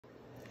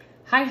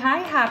Hi,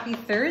 happy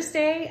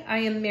Thursday. I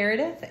am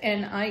Meredith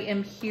and I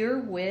am here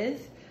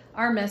with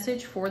our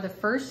message for the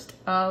 1st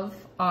of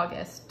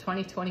August,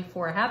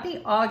 2024.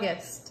 Happy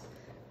August.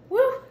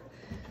 Woo!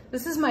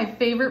 This is my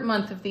favorite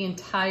month of the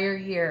entire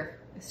year.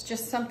 It's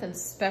just something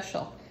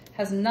special.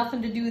 Has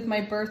nothing to do with my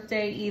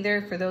birthday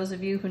either. For those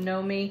of you who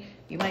know me,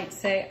 you might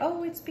say,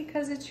 oh, it's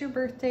because it's your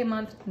birthday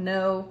month.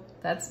 No,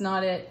 that's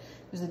not it.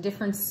 There's a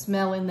different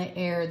smell in the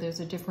air.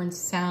 There's a different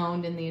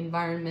sound in the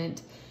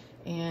environment.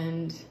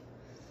 And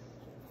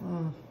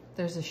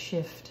there's a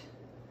shift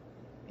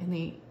in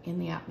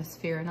the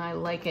atmosphere, and I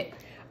like it.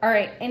 All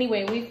right,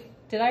 anyway,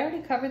 did I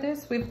already cover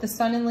this? We have the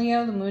sun in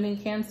Leo, the moon in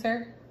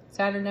Cancer,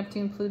 Saturn,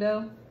 Neptune,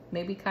 Pluto,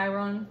 maybe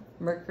Chiron,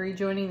 Mercury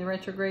joining the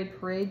retrograde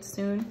parade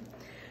soon.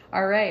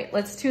 All right,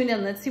 let's tune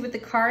in. Let's see what the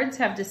cards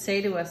have to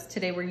say to us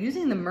today. We're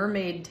using the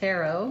Mermaid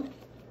Tarot,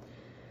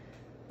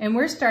 and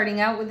we're starting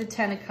out with the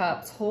Ten of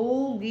Cups.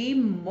 Holy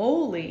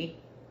moly.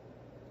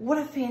 What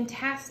a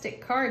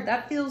fantastic card.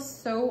 That feels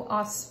so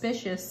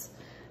auspicious,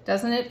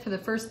 doesn't it? For the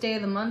first day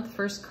of the month,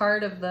 first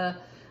card of the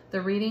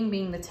reading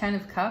being the Ten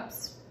of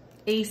Cups.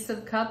 Ace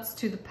of Cups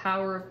to the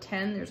power of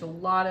 10. There's a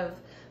lot of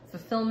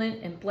fulfillment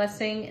and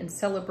blessing and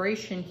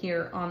celebration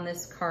here on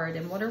this card.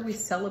 And what are we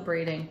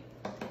celebrating?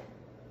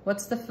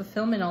 What's the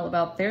fulfillment all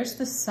about? There's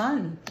the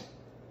sun.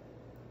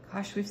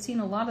 Gosh, we've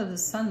seen a lot of the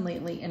sun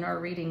lately in our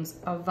readings.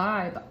 A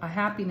vibe, a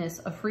happiness,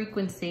 a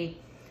frequency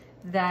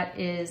that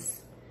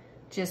is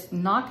just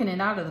knocking it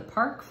out of the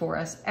park for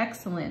us.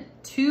 Excellent.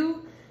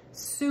 Two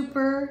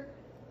super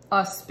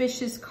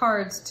auspicious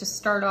cards to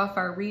start off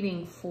our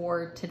reading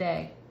for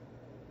today.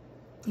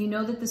 You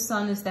know that the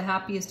sun is the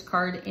happiest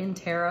card in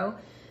tarot.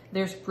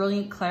 There's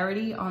brilliant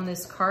clarity on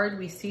this card.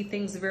 We see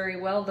things very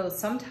well, though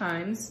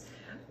sometimes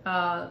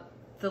the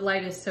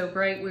light is so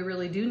bright we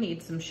really do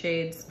need some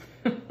shades.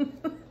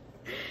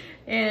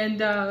 And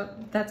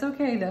that's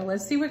okay though.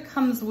 Let's see what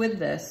comes with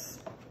this.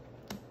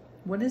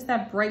 What is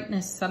that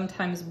brightness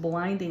sometimes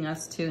blinding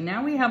us to?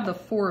 Now we have the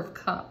Four of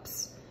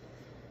Cups.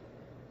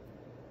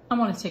 I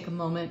want to take a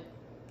moment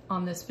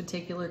on this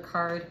particular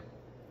card.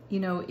 You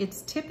know,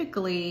 it's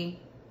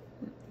typically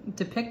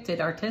depicted,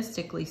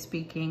 artistically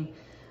speaking,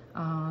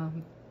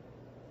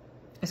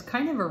 as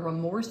kind of a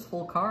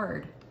remorseful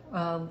card.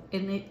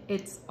 And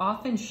it's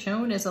often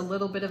shown as a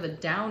little bit of a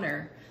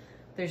downer.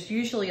 There's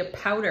usually a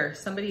pouter.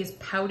 Somebody is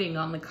pouting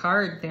on the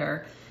card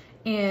there.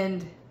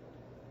 And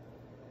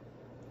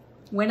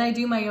when I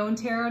do my own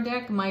tarot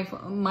deck, my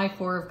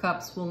Four of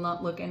Cups will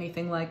not look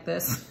anything like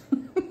this.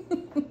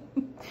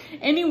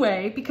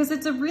 Anyway, because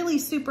it's a really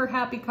super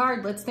happy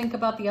card, let's think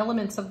about the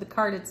elements of the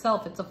card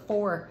itself. It's a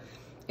 4.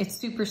 It's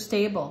super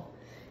stable.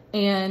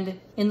 And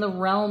in the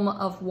realm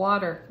of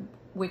water,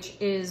 which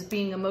is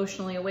being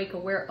emotionally awake,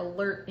 aware,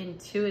 alert,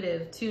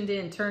 intuitive, tuned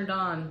in, turned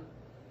on.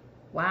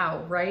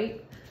 Wow,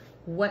 right?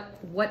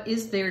 What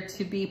is there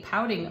to be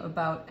pouting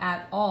about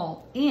at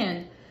all?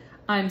 And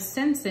I'm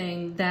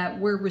sensing that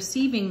we're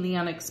receiving the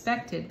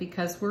unexpected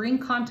because we're in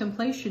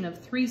contemplation of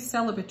 3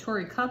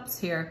 celebratory cups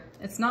here.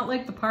 It's not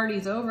like the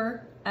party's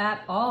over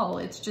at all.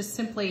 It's just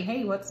simply,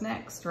 hey, what's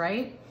next,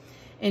 right?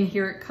 And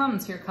here it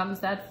comes. Here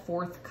comes that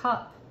 4th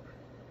cup.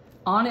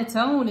 On its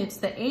own, it's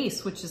the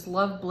Ace, which is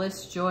love,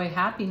 bliss, joy,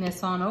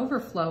 happiness on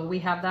overflow. We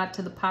have that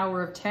to the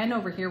power of 10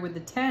 over here with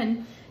the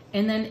 10.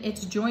 And then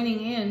it's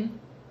joining in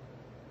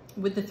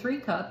with the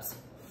 3 cups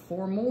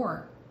for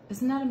more.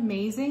 Isn't that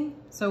amazing?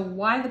 So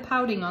why the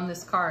pouting on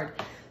this card?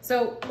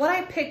 So what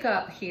I pick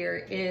up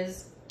here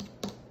is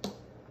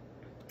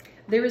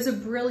there is a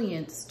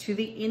brilliance to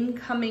the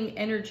incoming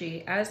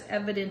energy as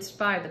evidenced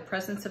by the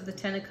presence of the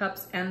Ten of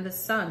Cups and the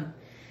sun.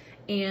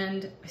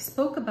 And I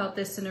spoke about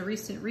this in a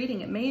recent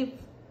reading. It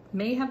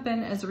may have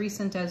been as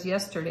recent as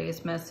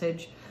yesterday's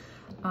message,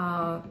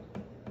 that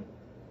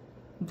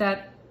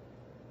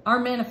our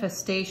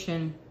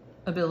manifestation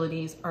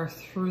abilities are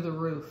through the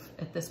roof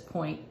at this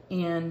point.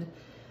 And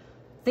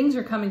things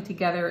are coming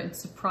together in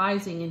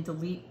surprising and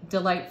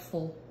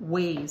delightful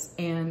ways.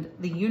 And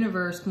the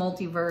universe,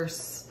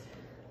 multiverse,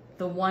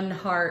 the one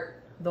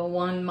heart, the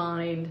one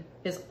mind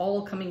is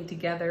all coming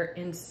together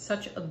in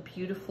such a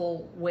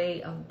beautiful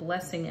way of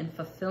blessing and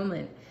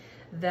fulfillment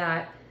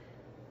that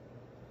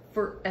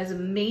for as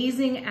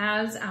amazing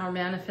as our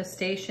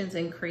manifestations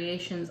and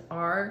creations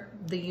are,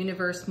 the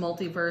universe,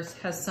 multiverse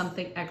has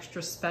something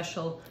extra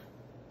special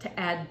to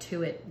add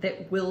to it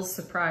that will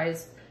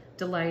surprise,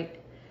 delight,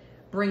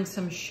 bring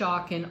some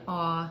shock and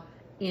awe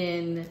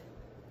in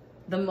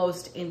the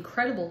most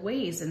incredible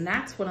ways. And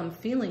that's what I'm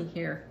feeling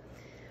here.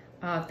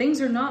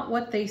 Things are not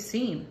what they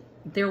seem.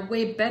 They're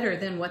way better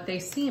than what they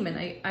seem. And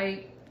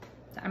I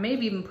may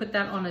have even put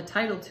that on a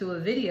title to a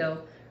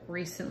video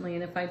recently.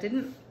 And if I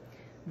didn't,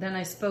 then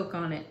I spoke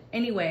on it.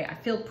 Anyway, I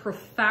feel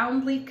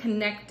profoundly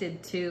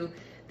connected to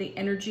the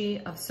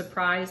energy of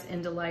surprise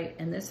and delight.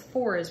 And this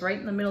 4 is right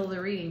in the middle of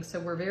the reading. So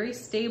we're very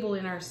stable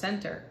in our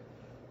center.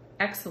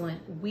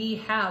 Excellent. We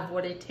have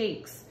what it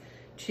takes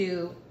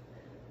to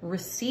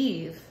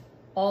receive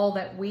all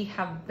that we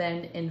have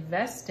been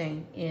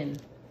investing in.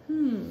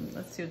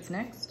 Let's see what's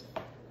next.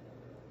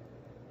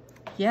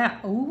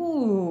 Yeah.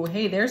 Ooh,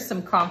 hey, there's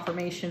some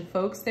confirmation,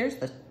 folks. There's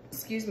the,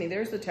 excuse me,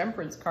 there's the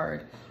Temperance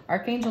card.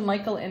 Archangel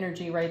Michael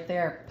energy right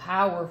there.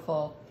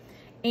 Powerful.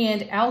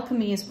 And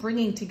alchemy is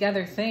bringing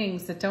together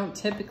things that don't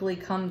typically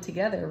come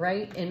together,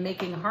 right? And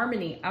making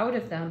harmony out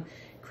of them,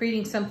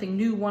 creating something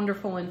new,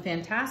 wonderful, and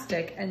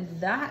fantastic. And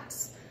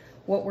that's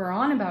what we're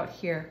on about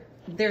here.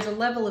 There's a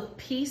level of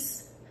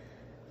peace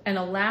and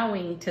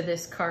allowing to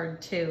this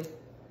card too.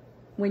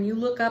 When you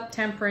look up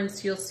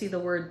Temperance, you'll see the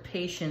word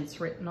patience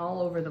written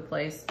all over the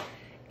place.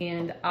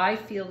 And I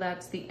feel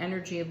that's the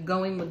energy of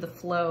going with the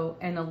flow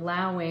and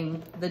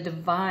allowing the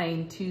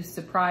divine to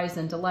surprise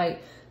and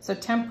delight. So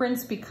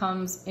Temperance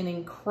becomes an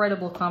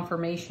incredible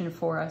confirmation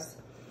for us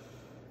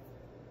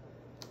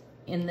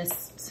in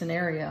this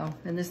scenario,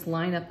 in this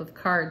lineup of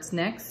cards.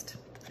 Next,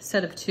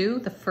 set of two.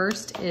 The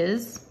first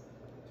is,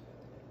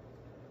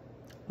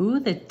 ooh,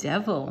 the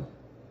Devil.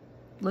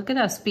 Look at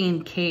us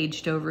being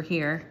caged over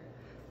here.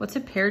 What's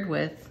it paired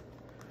with?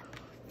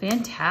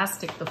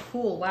 Fantastic, the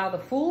Fool. Wow, the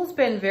Fool's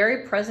been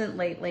very present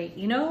lately.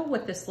 You know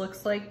what this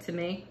looks like to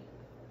me?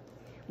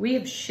 We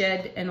have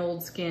shed an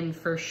old skin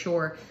for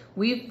sure.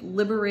 We've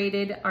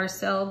liberated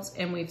ourselves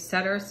and we've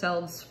set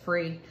ourselves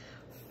free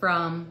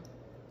from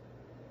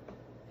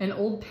an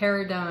old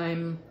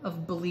paradigm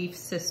of belief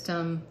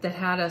system that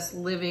had us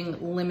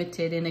living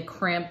limited in a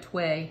cramped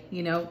way.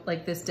 You know,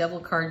 like this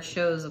Devil card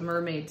shows a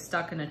mermaid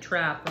stuck in a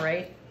trap,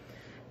 right?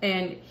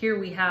 And here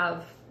we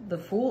have the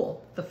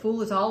Fool. The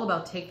Fool is all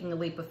about taking a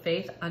leap of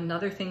faith.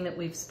 Another thing that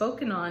we've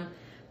spoken on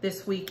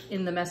this week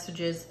in the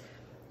messages.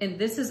 And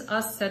this is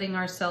us setting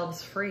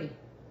ourselves free.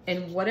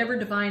 And whatever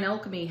divine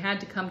alchemy had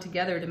to come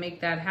together to make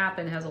that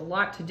happen has a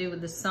lot to do with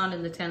the Sun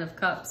and the Ten of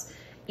Cups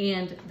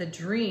and the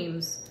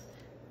dreams,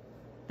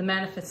 the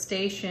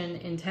manifestation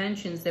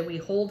intentions that we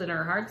hold in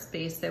our heart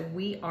space that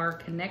we are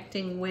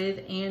connecting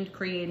with and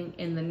creating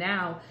in the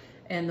now.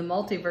 And the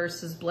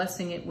multiverse is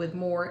blessing it with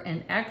more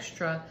and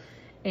extra.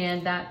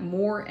 And that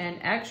more and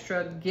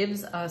extra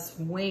gives us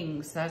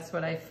wings. That's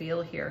what I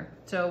feel here.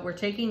 So we're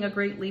taking a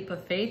great leap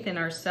of faith in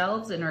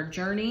ourselves, in our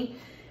journey,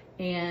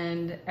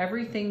 and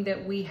everything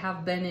that we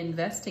have been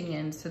investing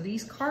in. So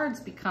these cards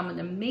become an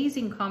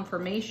amazing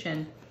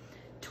confirmation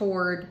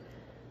toward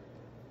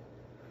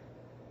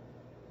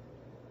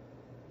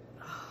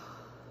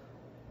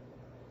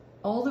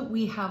all that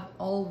we have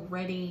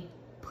already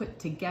put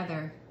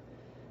together,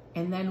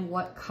 and then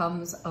what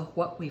comes of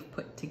what we've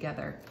put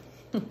together.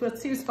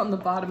 Let's see what's on the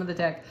bottom of the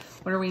deck.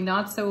 What are we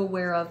not so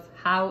aware of?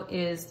 How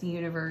is the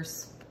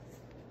universe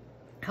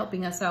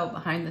helping us out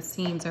behind the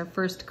scenes? Our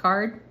first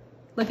card,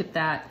 look at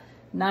that.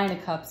 9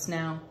 of Cups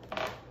now.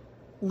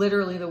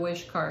 Literally the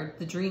wish card,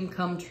 the dream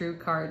come true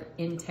card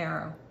in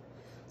tarot.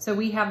 So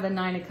we have the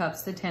 9 of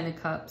Cups, the 10 of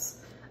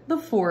Cups, the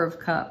 4 of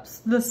Cups,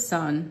 the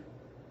Sun.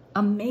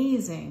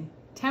 Amazing.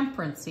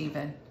 Temperance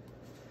even.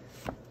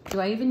 Do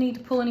I even need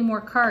to pull any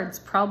more cards?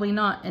 Probably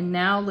not. And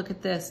now look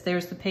at this.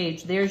 There's the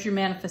page. There's your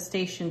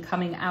manifestation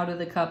coming out of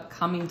the cup,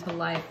 coming to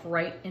life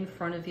right in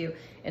front of you.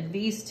 And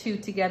these two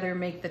together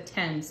make the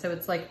 10. So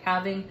it's like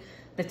having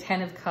the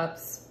 10 of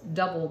Cups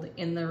doubled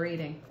in the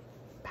reading.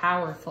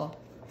 Powerful.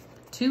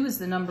 2 is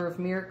the number of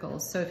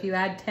miracles. So if you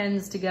add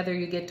 10s together,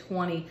 you get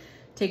 20.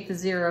 Take the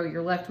 0,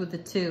 you're left with the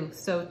 2.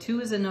 So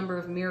 2 is a number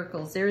of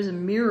miracles. There is a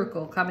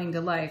miracle coming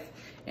to life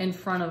in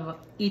front of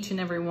each and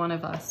every one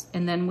of us.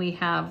 And then we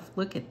have,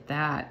 look at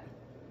that.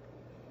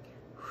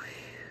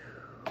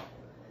 Whew.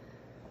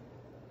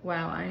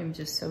 Wow, I am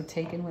just so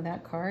taken with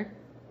that card.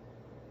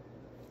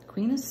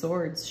 Queen of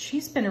Swords.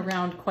 She's been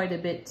around quite a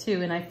bit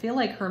too. And I feel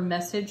like her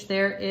message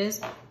there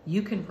is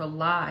you can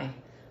rely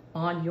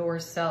on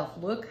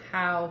yourself. Look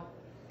how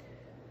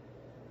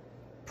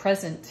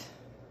present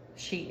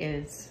she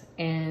is.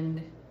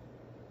 And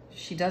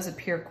she does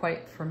appear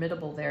quite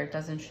formidable there,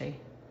 doesn't she?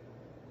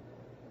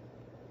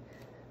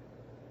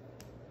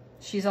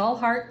 She's all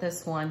heart,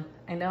 this one.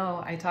 I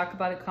know, I talk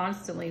about it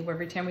constantly.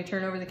 Every time we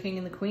turn over the King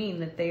and the Queen,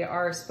 that they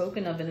are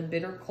spoken of in a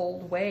bitter,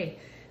 cold way.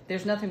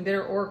 There's nothing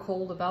bitter or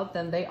cold about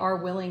them. They are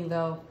willing,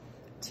 though,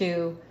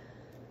 to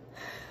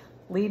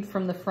lead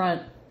from the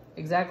front,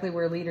 exactly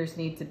where leaders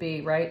need to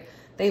be, right?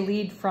 They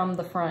lead from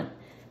the front,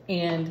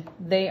 and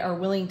they are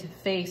willing to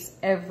face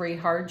every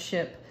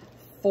hardship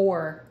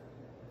for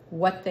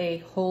what they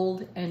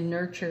hold and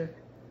nurture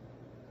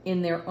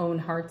in their own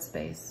heart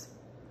space.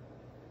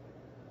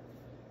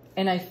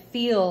 And I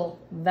feel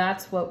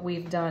that's what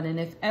we've done. And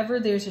if ever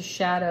there's a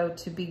shadow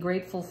to be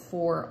grateful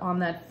for on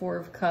that 4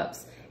 of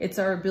Cups, it's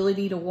our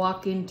ability to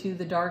walk into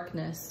the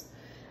darkness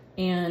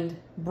and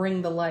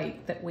bring the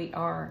light that we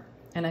are.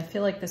 And I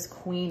feel like this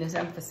Queen is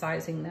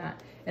emphasizing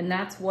that. And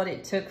that's what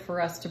it took for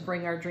us to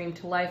bring our dream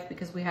to life,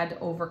 because we had to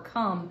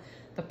overcome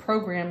the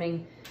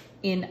programming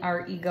in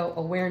our ego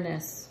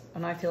awareness.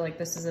 And I feel like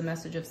this is a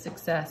message of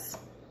success.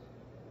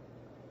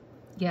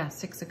 Yeah,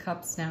 6 of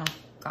Cups now.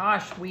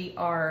 Gosh, we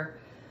are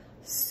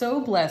so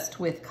blessed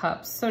with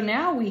cups. So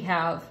now we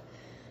have,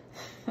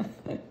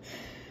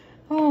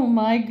 oh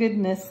my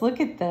goodness, look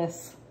at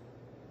this.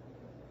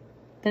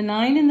 The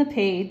 9 in the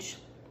page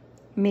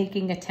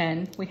making a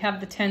 10. We have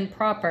the 10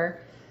 proper.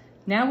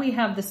 Now we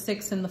have the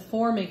 6 and the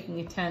 4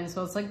 making a 10.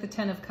 So it's like the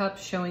 10 of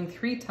Cups showing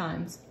 3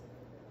 times.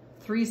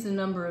 3 is the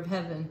number of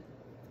heaven.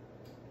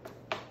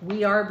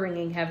 We are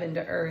bringing heaven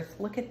to earth.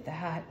 Look at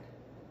that.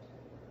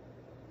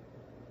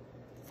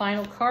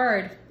 Final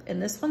card.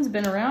 And this one's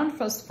been around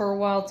for us for a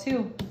while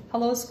too.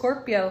 Hello,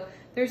 Scorpio.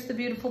 There's the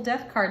beautiful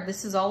Death card.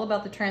 This is all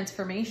about the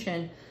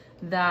transformation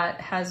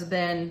that has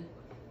been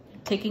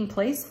taking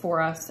place for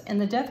us.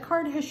 And the Death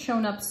card has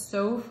shown up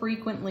so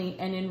frequently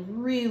and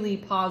in really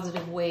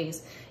positive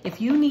ways. If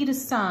you need a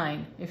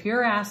sign, if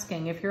you're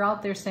asking, if you're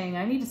out there saying,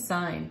 I need a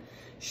sign,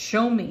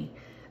 show me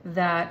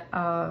that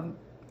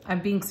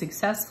I'm being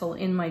successful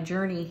in my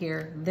journey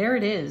here. There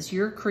it is.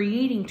 You're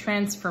creating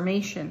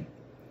transformation.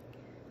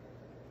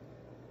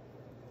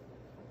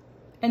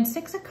 And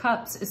 6 of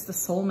Cups is the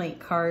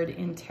soulmate card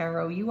in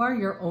tarot. You are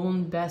your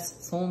own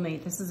best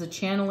soulmate. This is a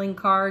channeling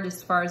card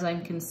as far as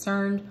I'm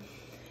concerned.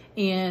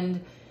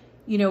 And,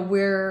 you know,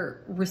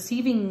 we're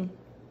receiving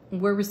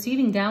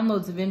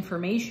downloads of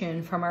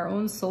information from our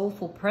own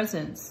soulful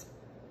presence.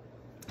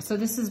 So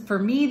this is, for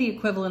me, the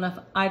equivalent of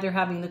either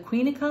having the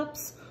Queen of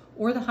Cups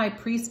or the High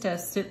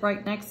Priestess sit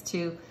right next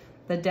to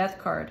the Death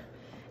card.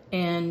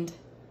 And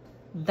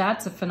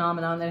that's a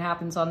phenomenon that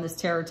happens on this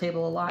tarot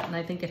table a lot. And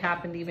I think it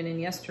happened even in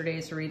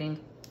yesterday's reading.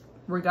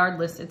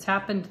 Regardless, it's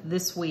happened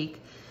this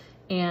week.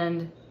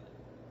 And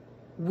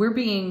we're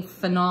being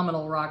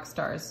phenomenal rock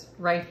stars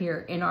right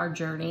here in our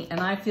journey. And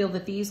I feel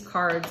that these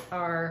cards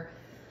are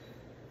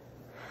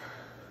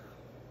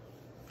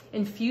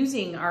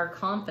infusing our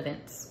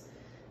confidence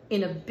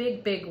in a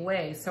big, big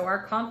way. So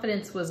our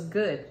confidence was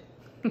good.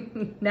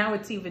 Now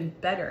it's even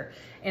better.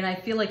 And I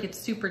feel like it's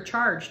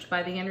supercharged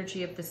by the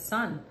energy of the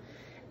sun.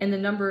 And the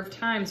number of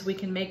times we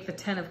can make the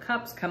 10 of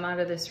Cups come out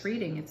of this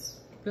reading. It's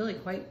really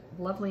quite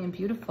lovely and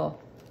beautiful.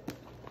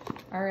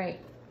 All right.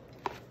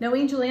 No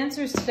angel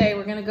answers today.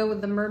 We're going to go with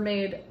the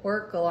Mermaid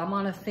Oracle. I'm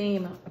on a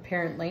theme,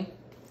 apparently.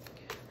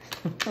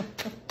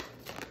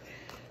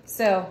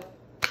 So,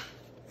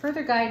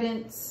 further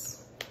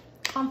guidance,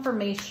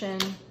 confirmation,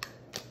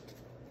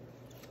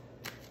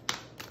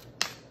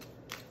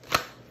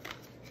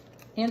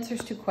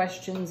 answers to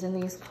questions in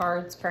these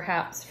cards,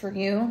 perhaps, for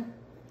you.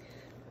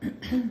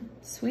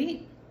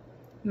 Sweet.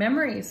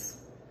 Memories.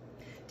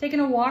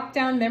 Taking a walk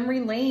down memory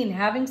lane,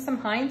 having some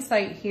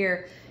hindsight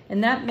here.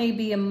 And that may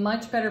be a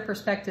much better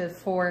perspective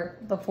for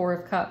the 4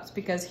 of Cups,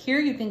 because here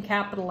you can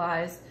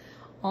capitalize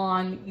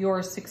on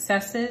your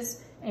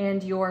successes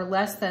and your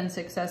less than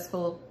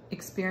successful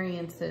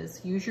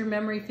experiences. Use your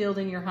memory field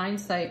and your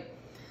hindsight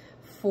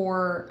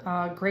for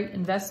great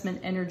investment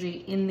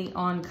energy in the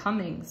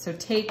oncoming. So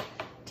take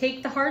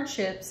the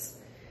hardships,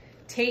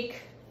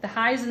 take the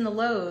highs and the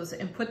lows,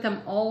 and put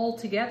them all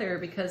together,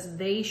 because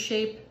they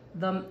shape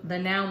the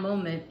now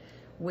moment,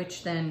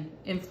 which then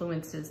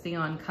influences the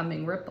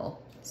oncoming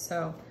ripple.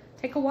 So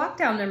take a walk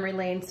down memory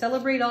lane,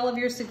 celebrate all of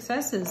your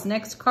successes.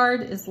 Next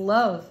card is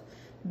love.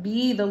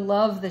 Be the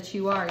love that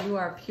you are. You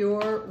are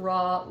pure,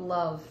 raw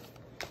love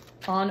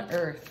on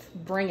earth.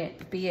 Bring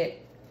it, be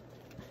it,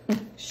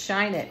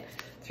 shine it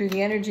through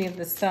the energy of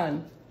the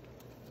sun.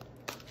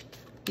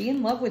 Be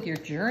in love with your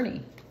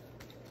journey.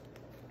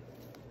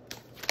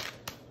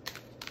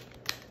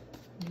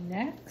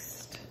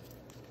 Next,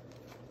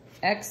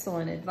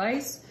 excellent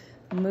advice.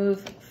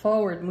 Move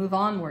forward, move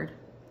onward.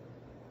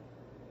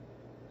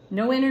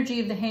 No energy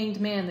of the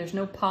Hanged Man. There's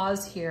no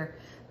pause here.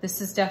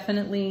 This is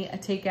definitely a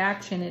take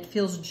action. It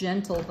feels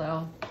gentle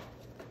though.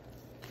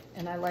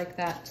 And I like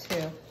that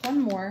too.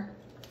 One more.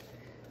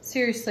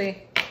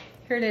 Seriously,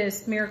 here it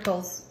is,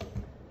 miracles.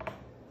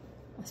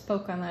 I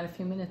spoke on that a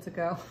few minutes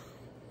ago.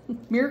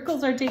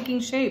 Miracles are taking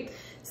shape.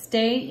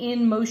 Stay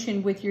in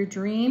motion with your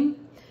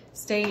dream.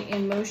 Stay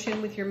in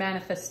motion with your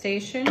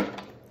manifestation.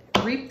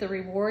 Reap the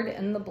reward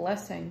and the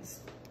blessings.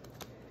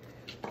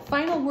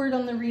 Final word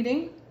on the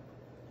reading.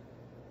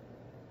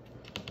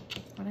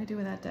 What did I do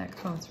with that deck?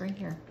 Oh, it's right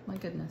here. My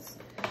goodness.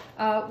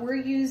 We're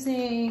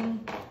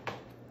using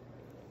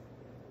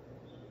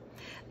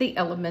the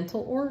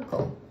Elemental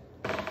Oracle.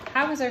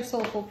 How is our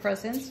soulful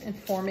presence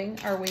informing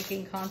our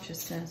waking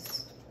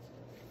consciousness?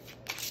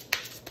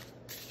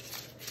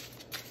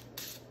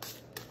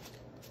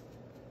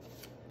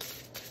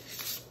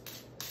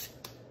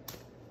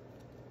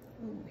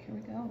 Here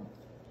we go.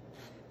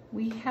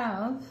 We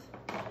have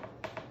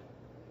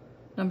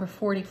number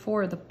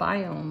 44, the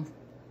biome.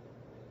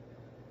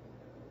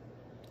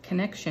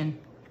 Connection.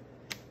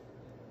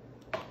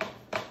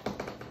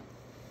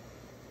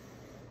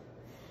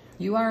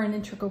 You are an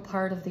integral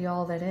part of the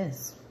all that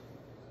is.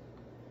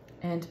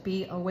 And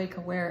be awake,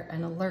 aware,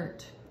 and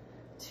alert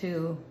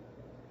to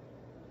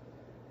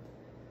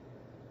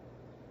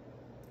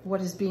what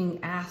is being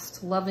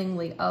asked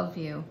lovingly of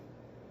you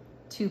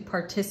to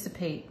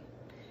participate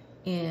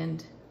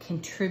and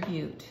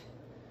contribute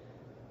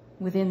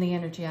within the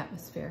energy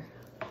atmosphere.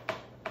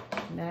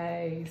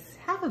 Nice.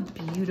 Have a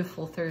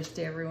beautiful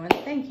Thursday, everyone.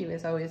 Thank you,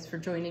 as always, for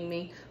joining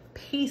me.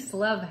 Peace,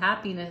 love,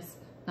 happiness.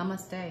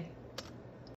 Namaste.